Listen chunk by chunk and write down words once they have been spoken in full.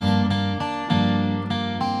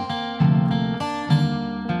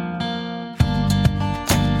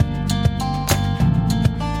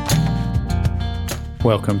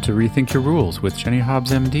Welcome to Rethink Your Rules with Jenny Hobbs,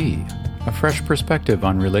 MD, a fresh perspective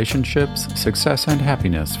on relationships, success, and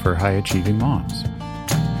happiness for high-achieving moms.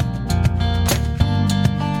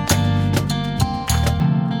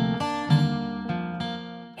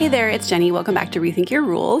 Hey there, it's Jenny. Welcome back to Rethink Your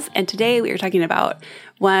Rules. And today we are talking about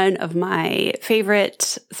one of my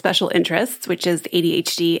favorite special interests, which is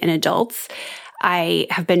ADHD in adults. I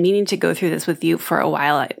have been meaning to go through this with you for a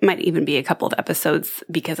while. It might even be a couple of episodes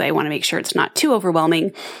because I want to make sure it's not too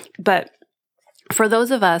overwhelming. But for those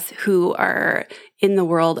of us who are in the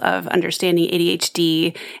world of understanding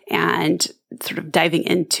ADHD and sort of diving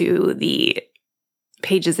into the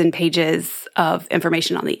pages and pages of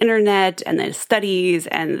information on the internet and the studies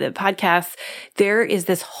and the podcasts, there is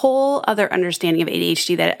this whole other understanding of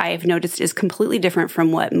ADHD that I have noticed is completely different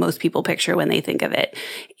from what most people picture when they think of it.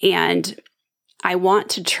 And I want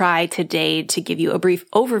to try today to give you a brief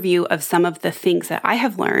overview of some of the things that I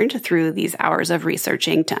have learned through these hours of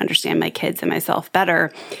researching to understand my kids and myself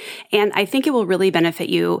better. And I think it will really benefit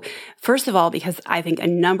you, first of all, because I think a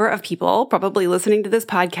number of people probably listening to this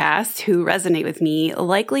podcast who resonate with me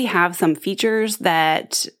likely have some features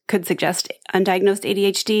that could suggest undiagnosed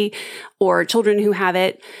ADHD or children who have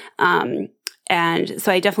it. And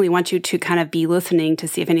so I definitely want you to kind of be listening to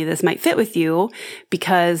see if any of this might fit with you,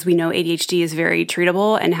 because we know ADHD is very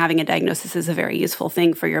treatable and having a diagnosis is a very useful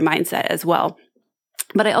thing for your mindset as well.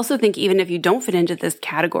 But I also think even if you don't fit into this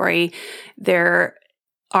category, there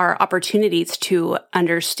are opportunities to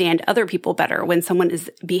understand other people better when someone is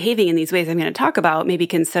behaving in these ways I'm going to talk about, maybe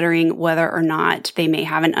considering whether or not they may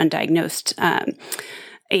have an undiagnosed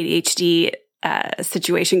ADHD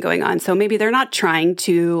situation going on. So maybe they're not trying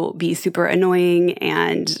to be super annoying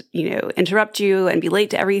and, interrupt you and be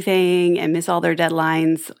late to everything and miss all their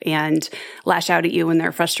deadlines and lash out at you when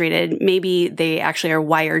they're frustrated. Maybe they actually are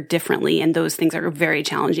wired differently and those things are very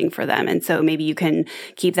challenging for them. And so maybe you can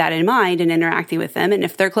keep that in mind and interacting with them. And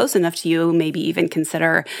if they're close enough to you, maybe even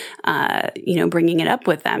consider, bringing it up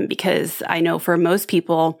with them, because I know for most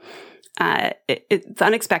people, it's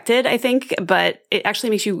unexpected, I think, but it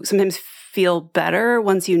actually makes you sometimes feel better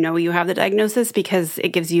once you know you have the diagnosis, because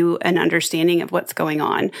it gives you an understanding of what's going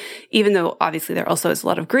on, even though obviously there also is a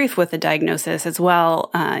lot of grief with the diagnosis as well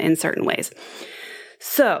in certain ways.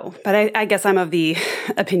 So, but I guess I'm of the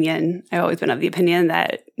opinion, I've always been of the opinion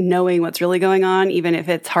that knowing what's really going on, even if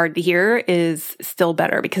it's hard to hear, is still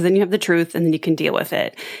better, because then you have the truth and then you can deal with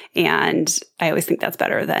it. And I always think that's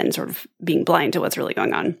better than sort of being blind to what's really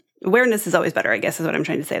going on. Awareness is always better, I guess, is what I'm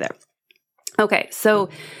trying to say there. Okay, so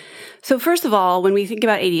first of all, when we think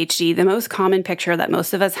about ADHD, the most common picture that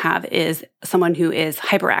most of us have is someone who is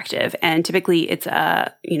hyperactive. And typically it's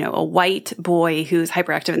a white boy who's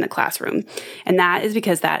hyperactive in the classroom. And that is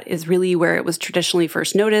because that is really where it was traditionally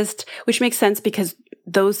first noticed, which makes sense because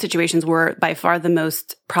those situations were by far the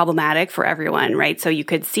most problematic for everyone, right? So you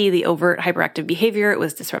could see the overt hyperactive behavior. It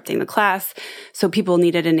was disrupting the class. So people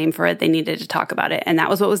needed a name for it. They needed to talk about it. And that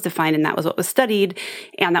was what was defined, and that was what was studied,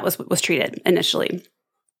 and that was what was treated initially.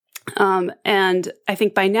 And I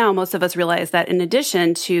think by now, most of us realize that in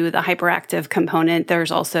addition to the hyperactive component,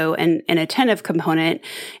 there's also an inattentive component.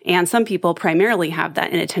 And some people primarily have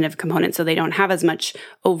that inattentive component, so they don't have as much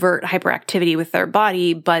overt hyperactivity with their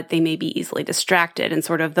body, but they may be easily distracted. And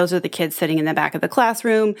sort of those are the kids sitting in the back of the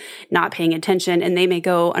classroom, not paying attention, and they may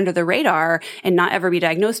go under the radar and not ever be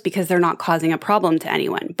diagnosed because they're not causing a problem to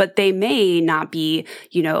anyone. But they may not be,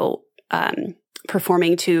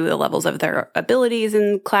 performing to the levels of their abilities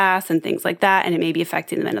in class and things like that, and it may be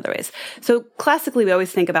affecting them in other ways. So classically, we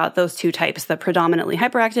always think about those two types, the predominantly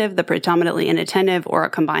hyperactive, the predominantly inattentive, or a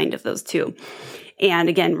combined of those two. And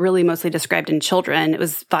again, really mostly described in children. It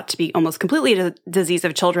was thought to be almost completely a disease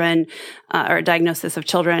of children or a diagnosis of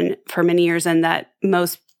children for many years, and that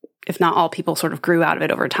most, if not all, people sort of grew out of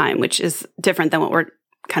it over time, which is different than what we're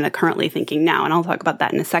kind of currently thinking now. And I'll talk about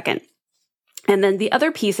that in a second. And then the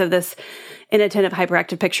other piece of this inattentive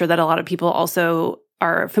hyperactive picture that a lot of people also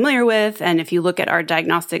are familiar with, and if you look at our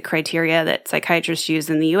diagnostic criteria that psychiatrists use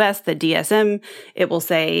in the US, the DSM, it will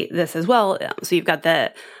say this as well. So you've got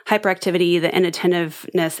the hyperactivity, the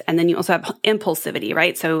inattentiveness, and then you also have impulsivity,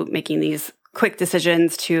 right? So making these quick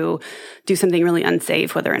decisions to do something really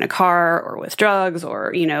unsafe, whether in a car or with drugs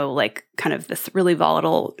or, kind of this really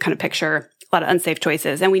volatile kind of picture. A lot of unsafe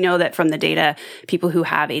choices. And we know that from the data, people who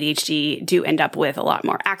have ADHD do end up with a lot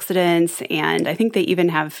more accidents. And I think they even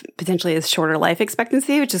have potentially a shorter life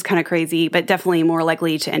expectancy, which is kind of crazy, but definitely more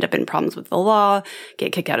likely to end up in problems with the law,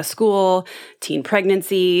 get kicked out of school, teen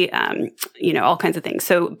pregnancy, all kinds of things.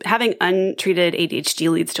 So having untreated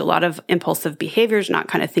ADHD leads to a lot of impulsive behaviors, not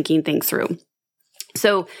kind of thinking things through.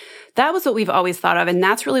 So that was what we've always thought of. And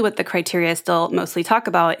that's really what the criteria still mostly talk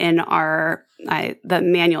about in the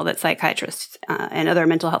manual that psychiatrists and other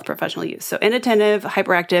mental health professionals use. So inattentive,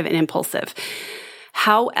 hyperactive, and impulsive.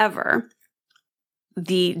 However,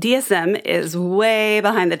 the DSM is way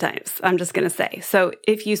behind the times, I'm just going to say. So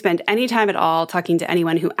if you spend any time at all talking to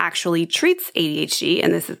anyone who actually treats ADHD,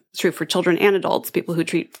 and this is true for children and adults, people who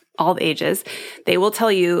treat all the ages, they will tell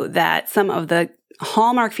you that some of the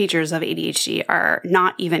hallmark features of ADHD are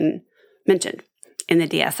not even mentioned in the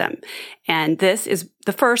DSM. And this is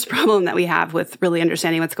the first problem that we have with really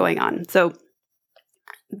understanding what's going on. So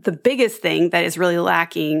the biggest thing that is really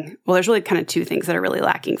lacking, well, there's really kind of two things that are really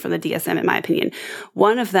lacking from the DSM, in my opinion.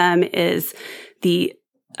 One of them is the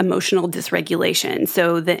emotional dysregulation.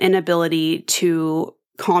 So the inability to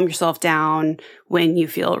calm yourself down when you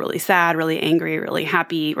feel really sad, really angry, really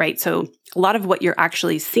happy, right? So a lot of what you're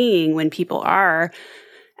actually seeing when people are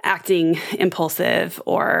acting impulsive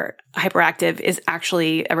or hyperactive is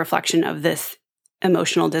actually a reflection of this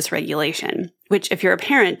emotional dysregulation, which if you're a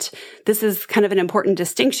parent, this is kind of an important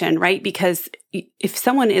distinction, right? Because if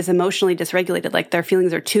someone is emotionally dysregulated, like their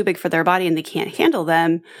feelings are too big for their body and they can't handle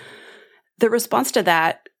them, the response to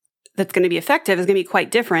that that's going to be effective is going to be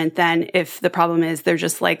quite different than if the problem is they're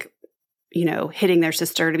just like, hitting their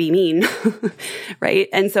sister to be mean, right?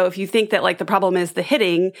 And so if you think that like the problem is the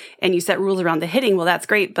hitting and you set rules around the hitting, well, that's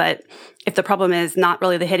great. But if the problem is not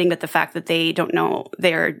really the hitting, but the fact that they don't know,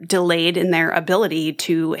 they're delayed in their ability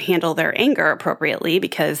to handle their anger appropriately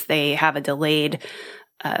because they have a delayed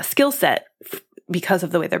skill set because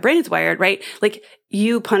of the way their brain is wired, right? Like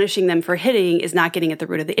you punishing them for hitting is not getting at the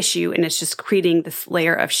root of the issue. And it's just creating this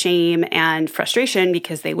layer of shame and frustration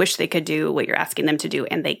because they wish they could do what you're asking them to do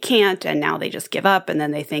and they can't. And now they just give up. And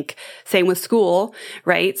then they think, same with school,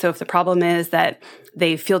 right? So if the problem is that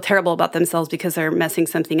they feel terrible about themselves because they're messing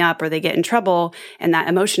something up or they get in trouble and that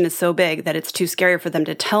emotion is so big that it's too scary for them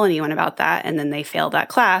to tell anyone about that. And then they fail that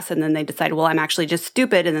class and then they decide, well, I'm actually just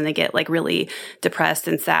stupid. And then they get like really depressed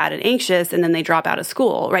and sad and anxious and then they drop out of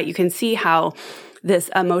school, right? You can see how this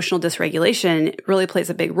emotional dysregulation really plays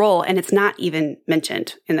a big role and it's not even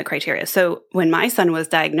mentioned in the criteria. So when my son was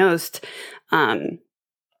diagnosed, and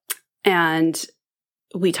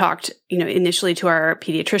we talked, initially to our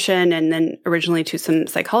pediatrician and then originally to some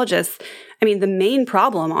psychologists. I mean, the main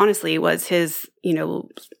problem, honestly, was his,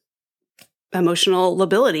 emotional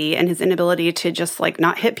lability and his inability to just like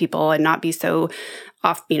not hit people and not be so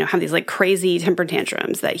off, have these like crazy temper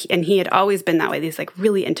tantrums and he had always been that way, these like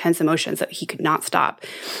really intense emotions that he could not stop.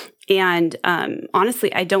 And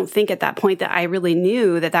honestly, I don't think at that point that I really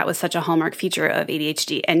knew that that was such a hallmark feature of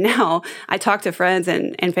ADHD. And now I talk to friends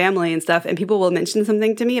and family and stuff, and people will mention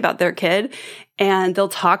something to me about their kid, and they'll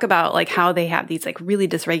talk about like how they have these like really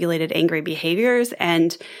dysregulated, angry behaviors.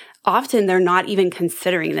 And often they're not even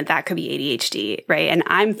considering that that could be ADHD, right? And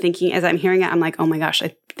I'm thinking, as I'm hearing it, I'm like, oh my gosh,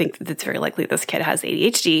 I think that it's very likely this kid has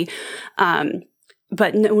ADHD.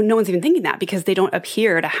 But no one's even thinking that because they don't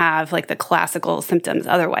appear to have like the classical symptoms.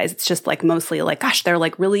 Otherwise, it's just like mostly like, gosh, they're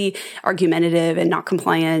like really argumentative and not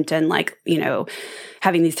compliant and like,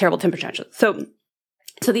 having these terrible temper tantrums. So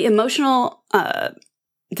the emotional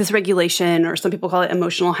dysregulation, or some people call it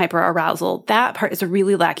emotional hyperarousal, that part is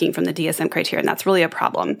really lacking from the DSM criteria, and that's really a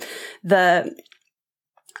problem. The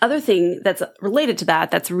other thing that's related to that,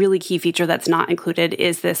 that's a really key feature that's not included,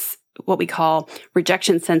 is this what we call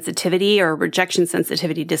rejection sensitivity or rejection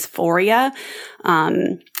sensitivity dysphoria.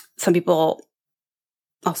 Some people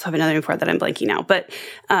also have another name for it that I'm blanking now, but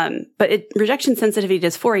rejection sensitivity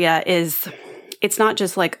dysphoria it's not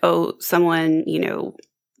just like, oh, someone,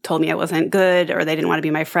 told me I wasn't good or they didn't want to be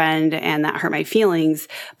my friend and that hurt my feelings.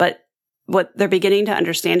 But what they're beginning to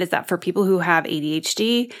understand is that for people who have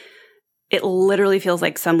ADHD, it literally feels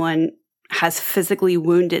like someone has physically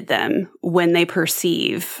wounded them when they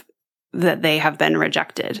perceive that they have been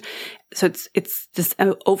rejected. So it's this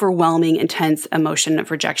overwhelming, intense emotion of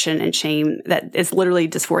rejection and shame that is literally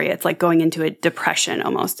dysphoria. It's like going into a depression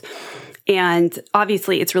almost. And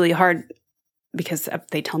obviously it's really hard because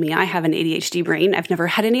they tell me I have an ADHD brain. I've never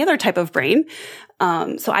had any other type of brain.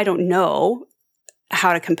 So I don't know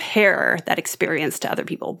how to compare that experience to other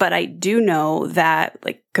people. But I do know that,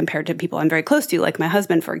 like, compared to people I'm very close to, like my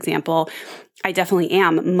husband, for example, I definitely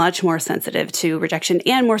am much more sensitive to rejection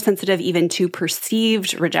and more sensitive even to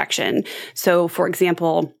perceived rejection. So, for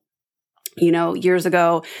example, years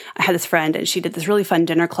ago, I had this friend and she did this really fun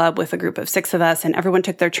dinner club with a group of 6 of us, and everyone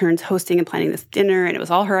took their turns hosting and planning this dinner, and it was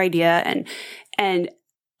all her idea. And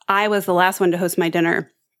I was the last one to host my dinner.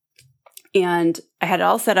 And I had it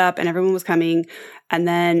all set up and everyone was coming. And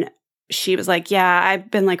then she was like, yeah, I've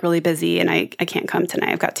been like really busy and I can't come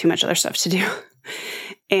tonight. I've got too much other stuff to do.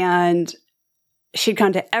 And she'd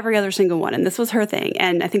gone to every other single one, and this was her thing.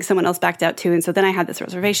 And I think someone else backed out too. And so then I had this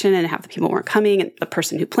reservation, and half the people weren't coming. And the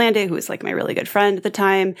person who planned it, who was like my really good friend at the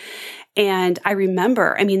time. And I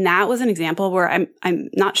remember, I mean, that was an example where I'm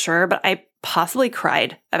not sure, but I possibly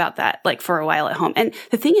cried about that, like for a while at home. And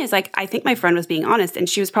the thing is, like, I think my friend was being honest, and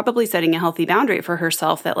she was probably setting a healthy boundary for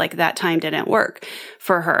herself that like that time didn't work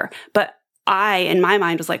for her. But I, in my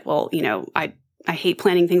mind, was like, well, you know, I hate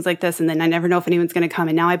planning things like this. And then I never know if anyone's going to come.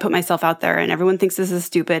 And now I put myself out there, and everyone thinks this is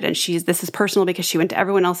stupid. And this is personal because she went to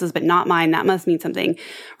everyone else's, but not mine. That must mean something.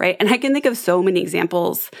 Right. And I can think of so many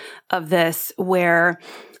examples of this where,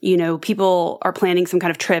 you know, people are planning some kind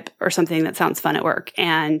of trip or something that sounds fun at work,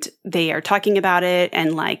 and they are talking about it,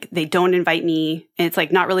 and like they don't invite me, and it's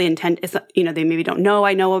like not really intent. It's, you know, they maybe don't know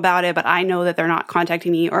I know about it, but I know that they're not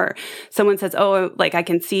contacting me. Or someone says, oh, like I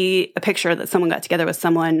can see a picture that someone got together with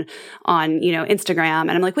someone on, you know, Instagram.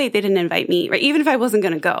 And I'm like, wait, they didn't invite me, right? Even if I wasn't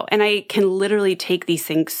going to go. And I can literally take these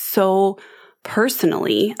things so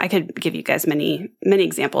personally. I could give you guys many, many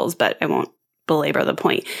examples, but I won't belabor the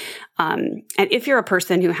point. And if you're a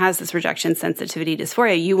person who has this rejection sensitivity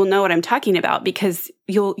dysphoria, you will know what I'm talking about, because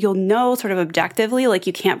you'll know sort of objectively, like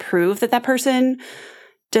you can't prove that that person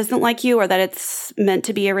doesn't like you or that it's meant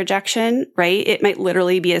to be a rejection, right? It might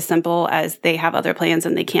literally be as simple as they have other plans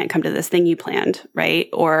and they can't come to this thing you planned, right?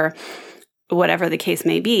 Or whatever the case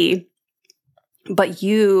may be. But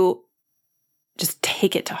you just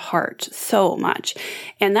take it to heart so much.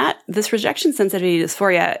 And this rejection sensitivity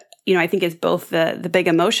dysphoria, you know, I think is both the big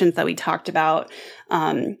emotions that we talked about,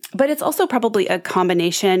 but it's also probably a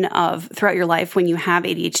combination of throughout your life when you have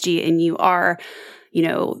ADHD and you are, you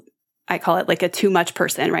know, I call it like a too much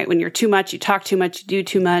person, right? When you're too much, you talk too much, you do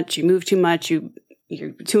too much, you move too much,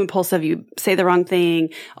 you're too impulsive, you say the wrong thing,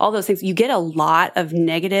 all those things. You get a lot of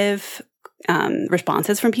negative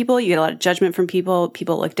responses from people. You get a lot of judgment from people.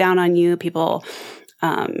 People look down on you. People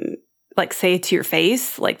like say to your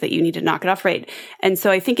face, like that you need to knock it off, right? And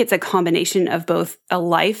so I think it's a combination of both a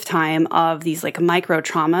lifetime of these like micro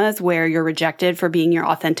traumas where you're rejected for being your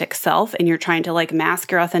authentic self, and you're trying to like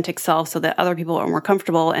mask your authentic self so that other people are more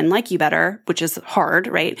comfortable and like you better, which is hard,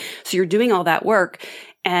 right? So you're doing all that work,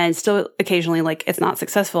 and still occasionally like it's not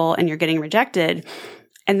successful and you're getting rejected.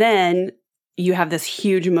 And then you have this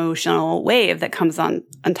huge emotional wave that comes on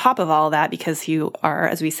top of all of that, because you are,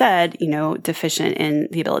 as we said, you know, deficient in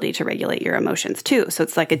the ability to regulate your emotions too. So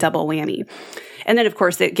it's like a double whammy. And then of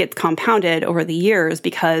course it gets compounded over the years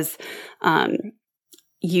because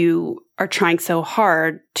you are trying so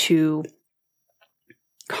hard to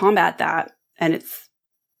combat that. And it's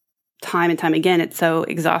time and time again, it's so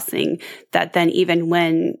exhausting that then even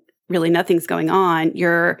when really nothing's going on,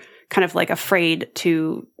 you're kind of like afraid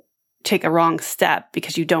to take a wrong step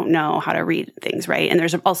because you don't know how to read things, right? And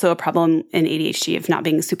there's also a problem in ADHD of not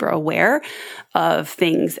being super aware of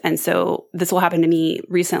things. And so this will happen to me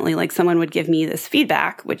recently. Like someone would give me this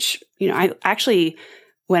feedback, which, you know, I actually,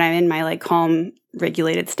 when I'm in my like calm,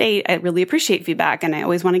 regulated state, I really appreciate feedback and I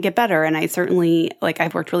always want to get better. And I certainly, like,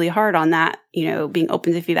 I've worked really hard on that, you know, being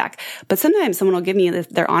open to feedback. But sometimes someone will give me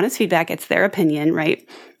their honest feedback. It's their opinion, right?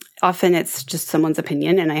 Often it's just someone's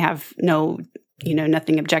opinion and I have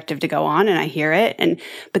nothing objective to go on, and I hear it.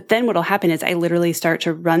 But then what'll happen is I literally start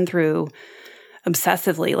to run through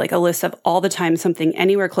obsessively, like a list of all the time something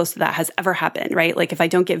anywhere close to that has ever happened, right? Like if I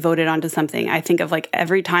don't get voted onto something, I think of like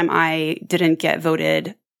every time I didn't get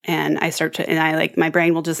voted, and my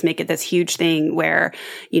brain will just make it this huge thing where,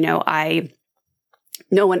 you know,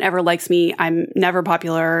 no one ever likes me. I'm never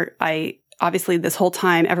popular. Obviously, this whole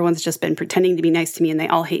time, everyone's just been pretending to be nice to me and they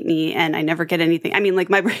all hate me and I never get anything. I mean, like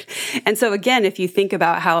my brain. And so again, if you think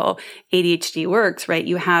about how ADHD works, right,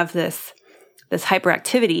 you have this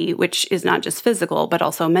hyperactivity, which is not just physical, but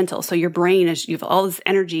also mental. So your brain you have all this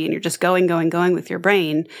energy and you're just going with your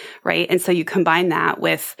brain, right? And so you combine that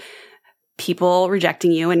with people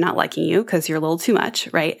rejecting you and not liking you because you're a little too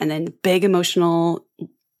much, right? And then big emotional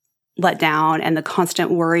letdown and the constant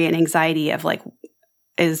worry and anxiety of like,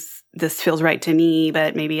 this feels right to me,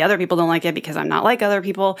 but maybe other people don't like it because I'm not like other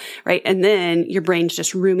people, right? And then your brain's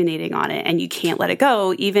just ruminating on it and you can't let it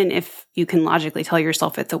go, even if you can logically tell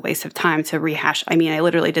yourself it's a waste of time to rehash. I mean, I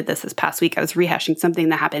literally did this past week. I was rehashing something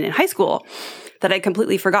that happened in high school that I'd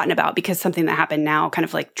completely forgotten about because something that happened now kind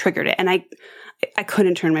of like triggered it. And I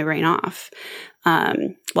couldn't turn my brain off. I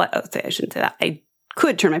shouldn't say that. I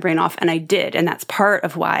could turn my brain off, and I did. And that's part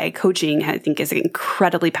of why coaching, I think, is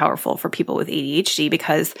incredibly powerful for people with ADHD,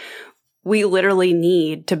 because we literally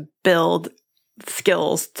need to build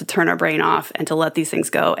skills to turn our brain off and to let these things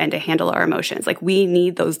go and to handle our emotions. Like we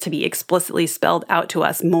need those to be explicitly spelled out to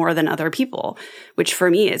us more than other people, which for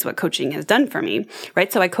me is what coaching has done for me,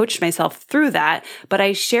 right? So I coached myself through that, but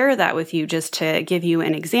I share that with you just to give you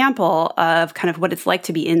an example of kind of what it's like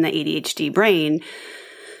to be in the ADHD brain,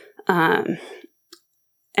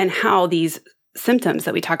 and how these symptoms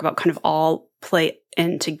that we talk about kind of all play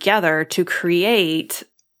in together to create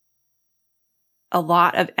a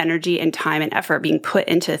lot of energy and time and effort being put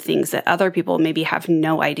into things that other people maybe have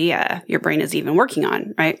no idea your brain is even working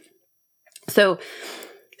on, right? So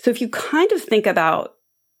if you kind of think about,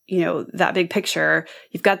 that big picture,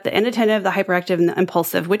 you've got the inattentive, the hyperactive, and the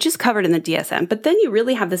impulsive, which is covered in the DSM, but then you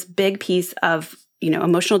really have this big piece of,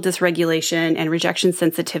 emotional dysregulation and rejection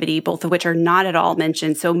sensitivity, both of which are not at all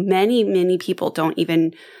mentioned. So many people don't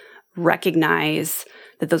even recognize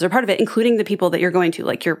that those are part of it, including the people that you're going to,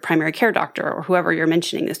 like your primary care doctor or whoever you're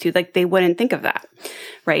mentioning this to, like they wouldn't think of that,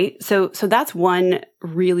 right? So that's one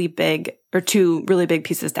really big, or two really big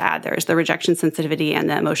pieces to add. There's the rejection sensitivity and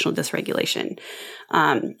the emotional dysregulation.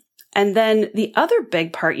 And then the other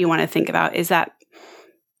big part you want to think about is that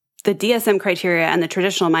the DSM criteria and the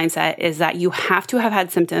traditional mindset is that you have to have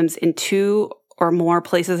had symptoms in 2 or more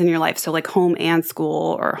places in your life. So like home and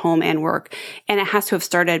school or home and work. And it has to have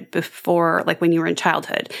started before, like when you were in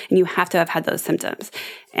childhood, and you have to have had those symptoms.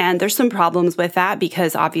 And there's some problems with that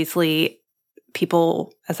because obviously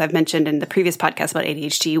people, as I've mentioned in the previous podcast about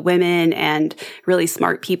ADHD, women and really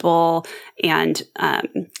smart people and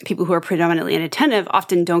people who are predominantly inattentive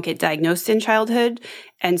often don't get diagnosed in childhood.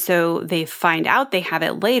 And so they find out they have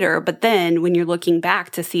it later. But then when you're looking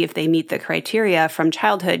back to see if they meet the criteria from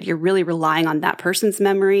childhood, you're really relying on that person's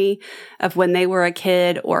memory of when they were a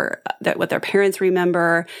kid or what their parents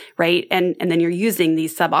remember, right? And then you're using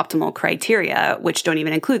these suboptimal criteria, which don't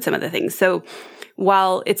even include some of the things. So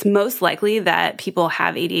while it's most likely that people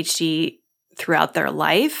have ADHD throughout their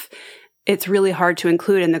life, it's really hard to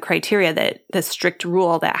include in the criteria that the strict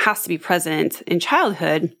rule that has to be present in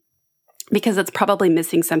childhood, because it's probably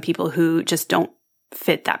missing some people who just don't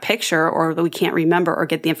fit that picture, or that we can't remember or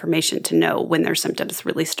get the information to know when their symptoms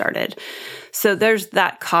really started. So there's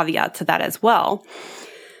that caveat to that as well.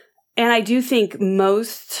 And I do think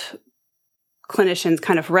most clinicians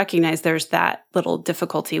kind of recognize there's that little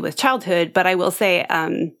difficulty with childhood. But I will say,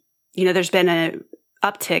 there's been an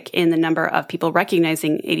uptick in the number of people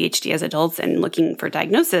recognizing ADHD as adults and looking for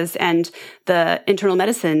diagnosis. And the internal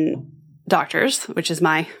medicine doctors, which is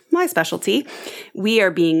my specialty, we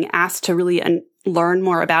are being asked to really learn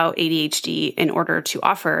more about ADHD in order to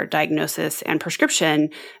offer diagnosis and prescription,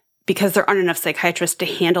 because there aren't enough psychiatrists to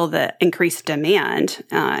handle the increased demand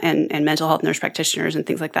and mental health nurse practitioners and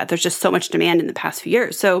things like that. There's just so much demand in the past few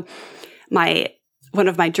years. So one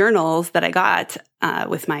of my journals that I got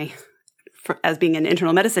as being an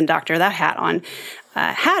internal medicine doctor, that hat on,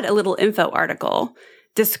 had a little info article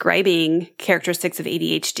describing characteristics of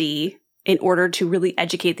ADHD in order to really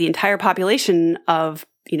educate the entire population of,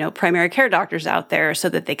 primary care doctors out there so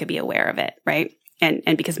that they could be aware of it, right?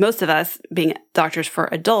 And because most of us, being doctors for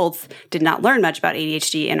adults, did not learn much about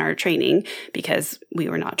ADHD in our training because we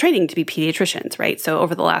were not training to be pediatricians, right? So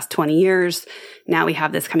over the last 20 years, now we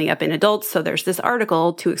have this coming up in adults. So there's this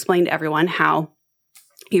article to explain to everyone how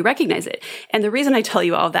you recognize it. And the reason I tell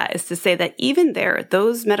you all that is to say that even there,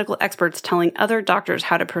 those medical experts telling other doctors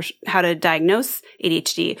how to diagnose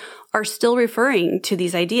ADHD are still referring to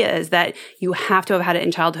these ideas that you have to have had it in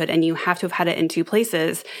childhood and you have to have had it in 2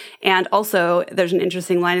 places. And also there's an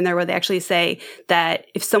interesting line in there where they actually say that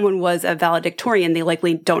if someone was a valedictorian, they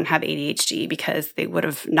likely don't have ADHD because they would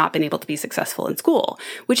have not been able to be successful in school,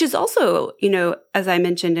 which is also, as I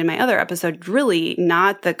mentioned in my other episode, really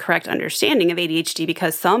not the correct understanding of ADHD,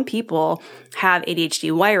 because some people have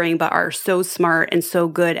ADHD wiring, but are so smart and so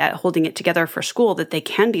good at holding it together for school that they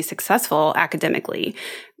can be successful academically.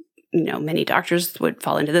 Many doctors would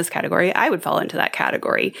fall into this category. I would fall into that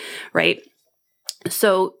category, right?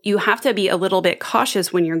 So you have to be a little bit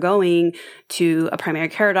cautious when you're going to a primary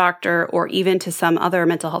care doctor or even to some other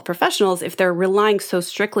mental health professionals. If they're relying so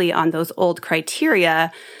strictly on those old criteria,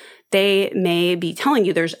 they may be telling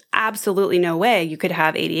you there's absolutely no way you could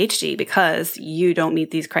have ADHD because you don't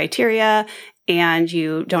meet these criteria and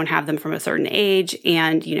you don't have them from a certain age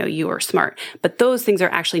and, you are smart. But those things are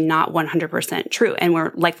actually not 100% true. And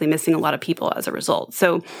we're likely missing a lot of people as a result.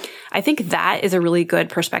 So I think that is a really good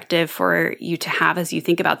perspective for you to have as you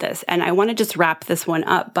think about this. And I want to just wrap this one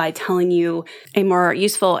up by telling you a more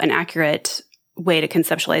useful and accurate way to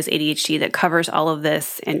conceptualize ADHD that covers all of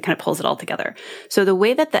this and kind of pulls it all together. So the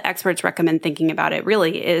way that the experts recommend thinking about it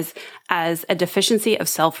really is as a deficiency of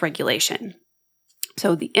self-regulation.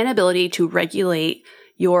 So the inability to regulate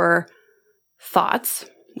your thoughts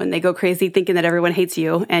when they go crazy thinking that everyone hates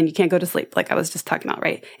you and you can't go to sleep, like I was just talking about,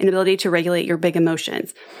 right? Inability to regulate your big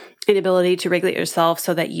emotions, inability to regulate yourself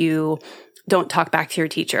so that you don't talk back to your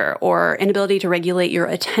teacher, or inability to regulate your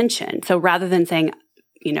attention. So rather than saying,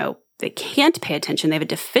 they can't pay attention, they have a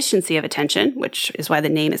deficiency of attention, which is why the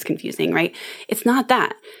name is confusing, right? It's not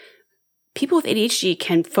that. People with ADHD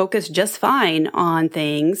can focus just fine on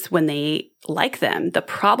things when they like them. The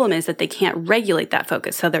problem is that they can't regulate that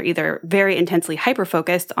focus. So they're either very intensely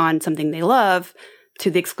hyper-focused on something they love to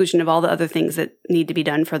the exclusion of all the other things that need to be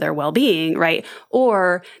done for their well-being, right?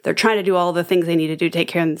 Or they're trying to do all the things they need to do to take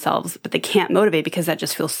care of themselves, but they can't motivate because that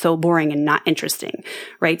just feels so boring and not interesting,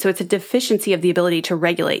 right? So it's a deficiency of the ability to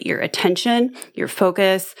regulate your attention, your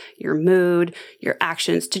focus, your mood, your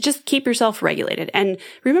actions, to just keep yourself regulated. And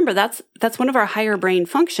remember, that's one of our higher brain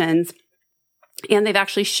functions. And they've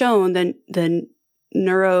actually shown the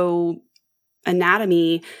neuroanatomy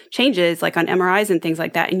changes, like on MRIs and things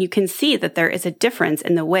like that. And you can see that there is a difference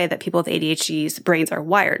in the way that people with ADHD's brains are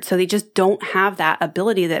wired. So they just don't have that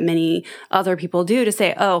ability that many other people do to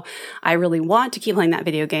say, oh, I really want to keep playing that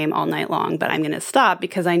video game all night long, but I'm going to stop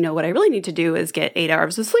because I know what I really need to do is get 8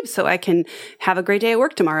 hours of sleep so I can have a great day at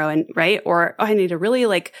work tomorrow. And right. Or I need to really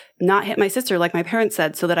not hit my sister like my parents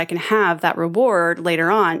said so that I can have that reward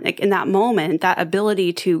later on. Like in that moment, that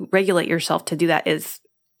ability to regulate yourself to do that is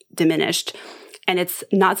diminished. And it's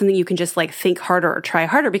not something you can just think harder or try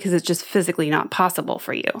harder because it's just physically not possible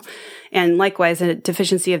for you. And likewise, a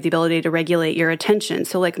deficiency of the ability to regulate your attention.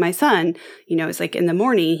 So like my son, it's in the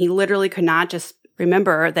morning, he literally could not just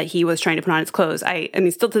remember that he was trying to put on his clothes. I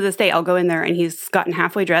mean, still to this day, I'll go in there and he's gotten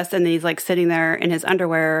halfway dressed and then he's sitting there in his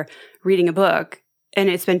underwear reading a book. And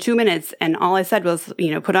it's been 2 minutes and all I said was,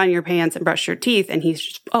 put on your pants and brush your teeth. And he's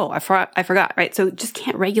just, I forgot, right? So just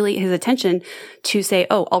can't regulate his attention to say,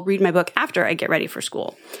 I'll read my book after I get ready for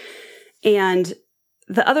school. And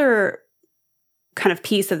the other kind of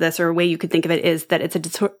piece of this or way you could think of it is that it's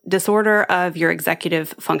a disorder of your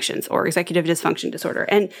executive functions or executive dysfunction disorder.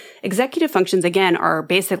 And executive functions, again, are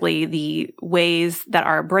basically the ways that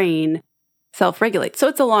our brain self-regulate. So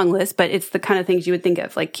it's a long list, but it's the kind of things you would think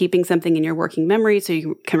of, like keeping something in your working memory so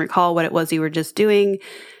you can recall what it was you were just doing,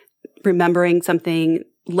 remembering something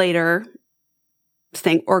later,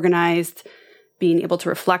 staying organized, being able to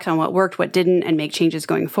reflect on what worked, what didn't, and make changes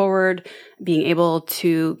going forward, being able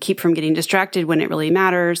to keep from getting distracted when it really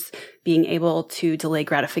matters, being able to delay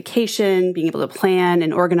gratification, being able to plan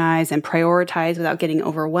and organize and prioritize without getting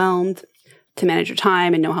overwhelmed, to manage your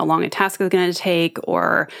time and know how long a task is going to take,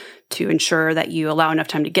 or to ensure that you allow enough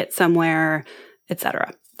time to get somewhere,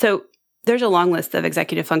 etc. So there's a long list of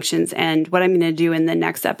executive functions. And what I'm going to do in the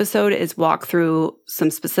next episode is walk through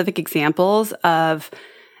some specific examples of,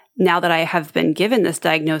 now that I have been given this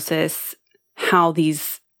diagnosis, how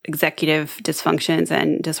these executive dysfunctions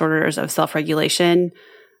and disorders of self-regulation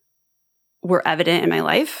were evident in my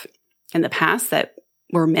life in the past that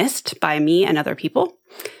were missed by me and other people.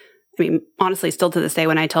 I mean, honestly, still to this day,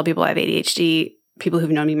 when I tell people I have ADHD, people who've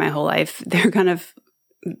known me my whole life, they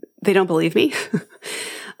don't believe me.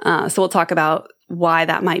 So we'll talk about why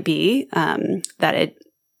that might be, that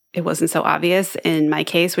it wasn't so obvious in my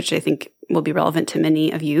case, which I think will be relevant to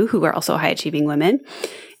many of you who are also high-achieving women.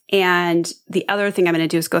 And the other thing I'm going to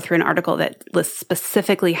do is go through an article that lists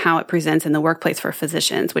specifically how it presents in the workplace for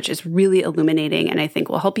physicians, which is really illuminating and I think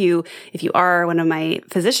will help you, if you are one of my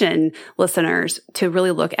physician listeners, to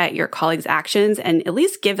really look at your colleagues' actions and at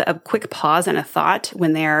least give a quick pause and a thought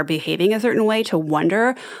when they are behaving a certain way to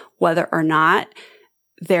wonder whether or not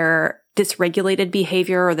their dysregulated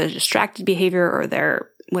behavior or their distracted behavior or their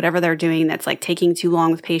whatever they're doing that's taking too long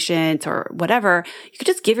with patients or whatever, you could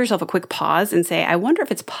just give yourself a quick pause and say, I wonder if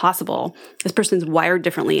it's possible this person's wired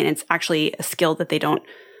differently and it's actually a skill that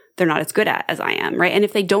they're not as good at as I am, right? And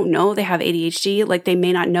if they don't know they have ADHD, they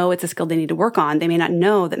may not know it's a skill they need to work on. They may not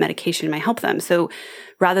know that medication might help them. So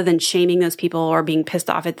rather than shaming those people or being pissed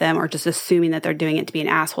off at them or just assuming that they're doing it to be an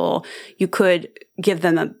asshole, you could give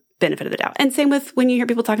them a benefit of the doubt. And same with when you hear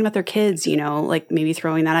people talking about their kids, maybe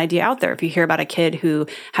throwing that idea out there. If you hear about a kid who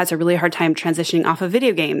has a really hard time transitioning off of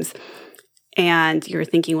video games and you're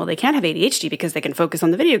thinking, well, they can't have ADHD because they can focus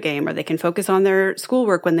on the video game or they can focus on their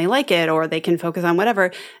schoolwork when they like it or they can focus on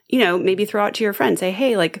whatever, maybe throw it to your friend, say,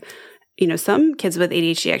 hey, some kids with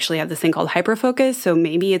ADHD actually have this thing called hyperfocus. So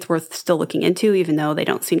maybe it's worth still looking into, even though they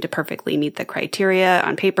don't seem to perfectly meet the criteria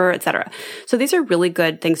on paper, et cetera. So these are really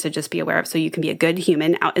good things to just be aware of. So you can be a good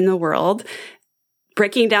human out in the world,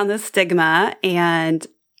 breaking down the stigma and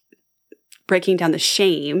breaking down the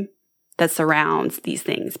shame that surrounds these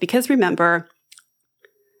things. Because remember,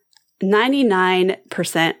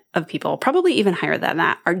 99% of people, probably even higher than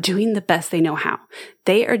that, are doing the best they know how.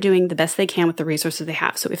 They are doing the best they can with the resources they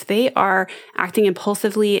have. So if they are acting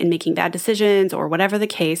impulsively and making bad decisions or whatever the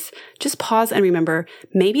case, just pause and remember,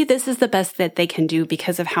 maybe this is the best that they can do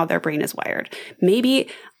because of how their brain is wired. Maybe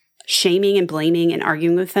shaming and blaming and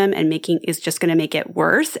arguing with them and making is just going to make it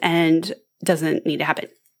worse and doesn't need to happen.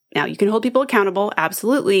 Now, you can hold people accountable,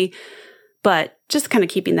 absolutely, but just kind of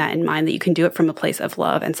keeping that in mind that you can do it from a place of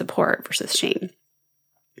love and support versus shame.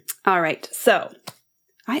 All right. So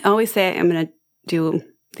I always say I'm going to do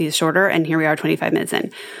these shorter, and here we are 25 minutes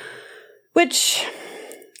in, which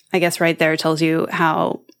I guess right there tells you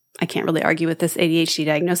how I can't really argue with this ADHD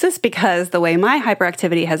diagnosis, because the way my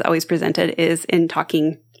hyperactivity has always presented is in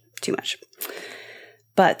talking too much.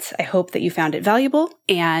 But I hope that you found it valuable.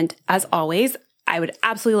 And as always, I would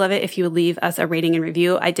absolutely love it if you would leave us a rating and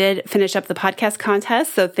review. I did finish up the podcast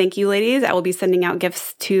contest, so thank you, ladies. I will be sending out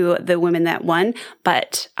gifts to the women that won,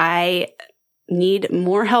 but I need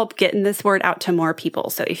more help getting this word out to more people.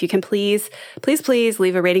 So if you can please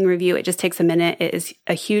leave a rating review. It just takes a minute. It is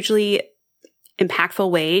a hugely impactful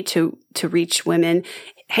way to reach women.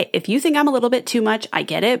 Hey, if you think I'm a little bit too much, I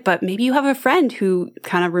get it, but maybe you have a friend who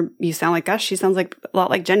kind of, you sound like, gosh, she sounds like a lot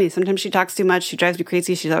like Jenny. Sometimes she talks too much. She drives me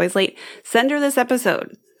crazy. She's always late. Send her this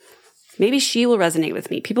episode. Maybe she will resonate with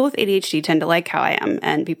me. People with ADHD tend to like how I am,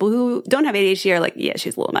 and people who don't have ADHD are like, yeah,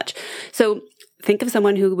 she's a little much. So think of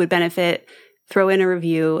someone who would benefit, throw in a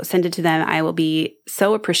review, send it to them. I will be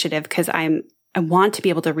so appreciative because I want to be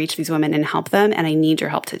able to reach these women and help them, and I need your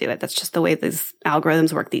help to do it. That's just the way these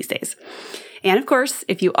algorithms work these days. And of course,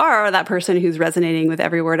 if you are that person who's resonating with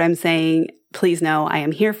every word I'm saying, please know I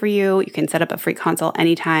am here for you. You can set up a free consult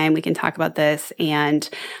anytime. We can talk about this. And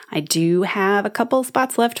I do have a couple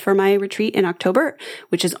spots left for my retreat in October,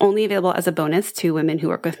 which is only available as a bonus to women who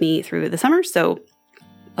work with me through the summer. So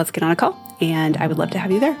let's get on a call, and I would love to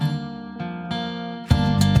have you there.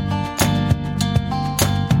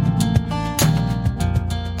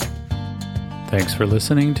 Thanks for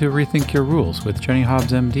listening to Rethink Your Rules with Jenny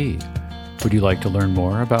Hobbs, MD. Would you like to learn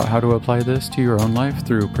more about how to apply this to your own life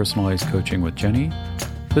through personalized coaching with Jenny?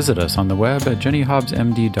 Visit us on the web at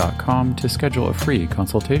jennyhobbsmd.com to schedule a free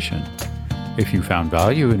consultation. If you found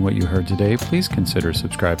value in what you heard today, please consider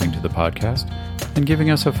subscribing to the podcast and giving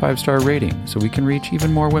us a 5-star rating so we can reach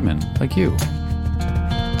even more women like you.